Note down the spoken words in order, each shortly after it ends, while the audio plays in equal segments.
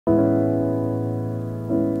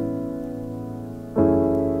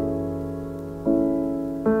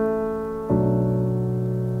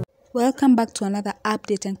Welcome back to another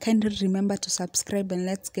update, and kindly remember to subscribe and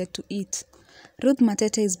let's get to it. Ruth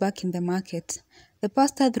Matete is back in the market. The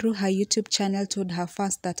pastor through her YouTube channel told her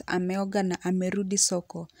fans that ameoga na amerudi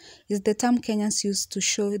soko is the term Kenyans use to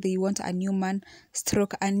show they want a new man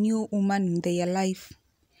stroke a new woman in their life.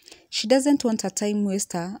 She doesn't want a time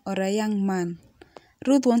waster or a young man.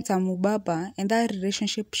 Ruth wants a Mubaba, and that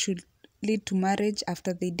relationship should lead to marriage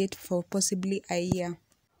after they date for possibly a year.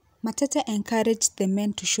 Matete encouraged the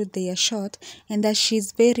men to shoot their shot and that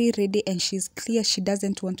she's very ready and she's clear she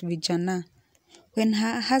doesn't want vijana. When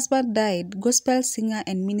her husband died, gospel singer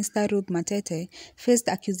and minister Ruth Matete faced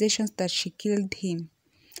accusations that she killed him.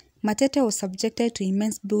 Matete was subjected to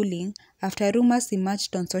immense bullying after rumors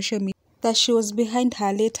emerged on social media that she was behind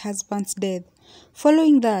her late husband's death.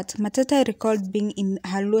 Following that, Matete recalled being in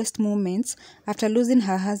her lowest moments after losing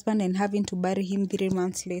her husband and having to bury him 3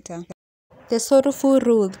 months later. The sorrowful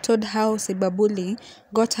Ruth told how cyberbullying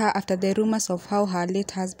got her after the rumors of how her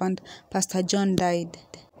late husband, Pastor John, died.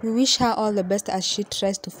 We wish her all the best as she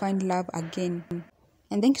tries to find love again.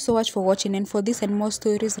 And thank you so much for watching, and for this and more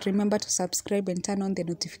stories, remember to subscribe and turn on the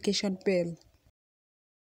notification bell.